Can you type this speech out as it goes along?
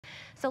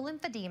So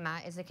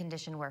lymphedema is a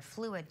condition where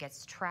fluid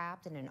gets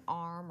trapped in an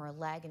arm or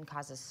leg and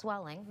causes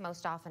swelling,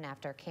 most often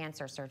after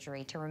cancer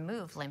surgery to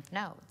remove lymph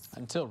nodes.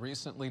 Until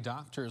recently,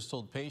 doctors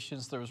told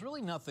patients there was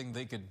really nothing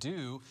they could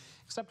do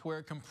except wear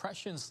a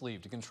compression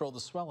sleeve to control the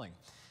swelling.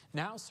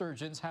 Now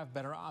surgeons have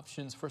better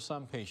options for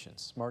some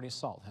patients. Marty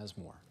Salt has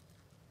more.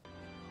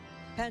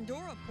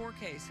 Pandora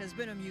Porcase has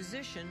been a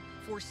musician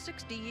for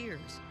 60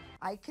 years.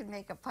 I could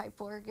make a pipe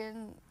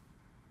organ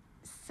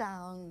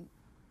sound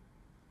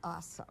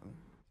awesome.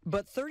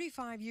 But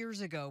 35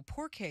 years ago,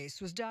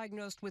 Porcase was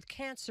diagnosed with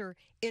cancer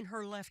in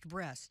her left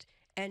breast,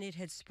 and it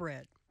had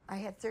spread. I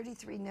had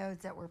 33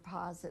 nodes that were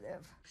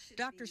positive.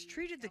 Doctors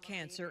treated the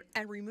cancer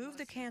and removed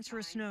the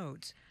cancerous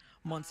nodes.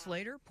 Months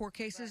later,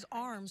 Porcase's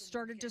arms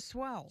started to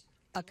swell,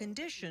 a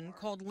condition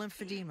called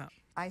lymphedema.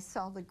 I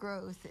saw the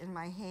growth in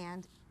my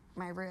hand,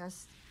 my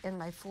wrist, and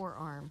my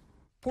forearm.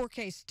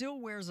 Porcase still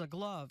wears a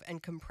glove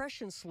and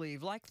compression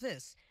sleeve like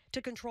this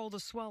to control the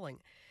swelling.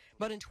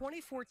 But in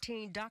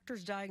 2014,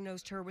 doctors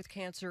diagnosed her with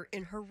cancer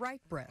in her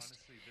right breast.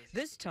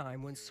 This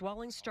time, when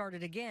swelling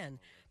started again,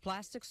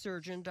 plastic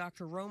surgeon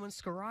Dr. Roman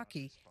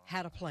Skaraki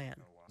had a plan.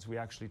 We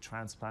actually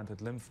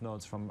transplanted lymph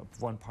nodes from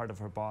one part of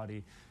her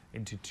body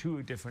into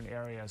two different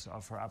areas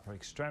of her upper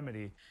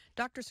extremity.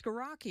 Dr.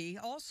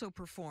 Skaraki also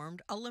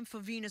performed a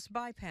lymphovenous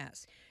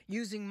bypass.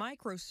 Using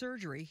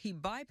microsurgery, he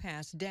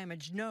bypassed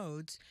damaged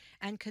nodes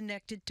and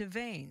connected to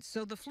veins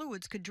so the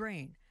fluids could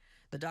drain.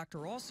 The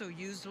doctor also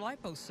used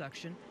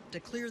liposuction to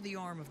clear the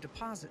arm of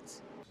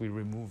deposits. We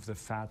remove the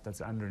fat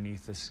that's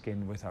underneath the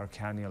skin with our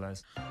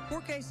cannulas.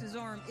 Porcase's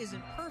arm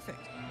isn't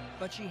perfect,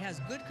 but she has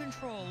good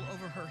control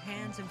over her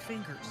hands and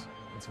fingers.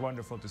 It's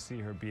wonderful to see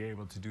her be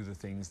able to do the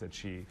things that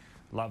she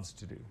loves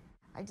to do.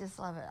 I just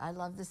love it. I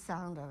love the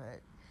sound of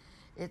it.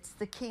 It's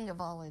the king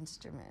of all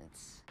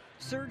instruments.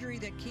 Surgery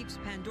that keeps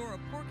Pandora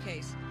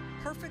Porcase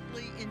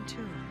perfectly in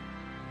tune.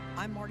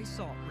 I'm Marty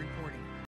Salt reporting.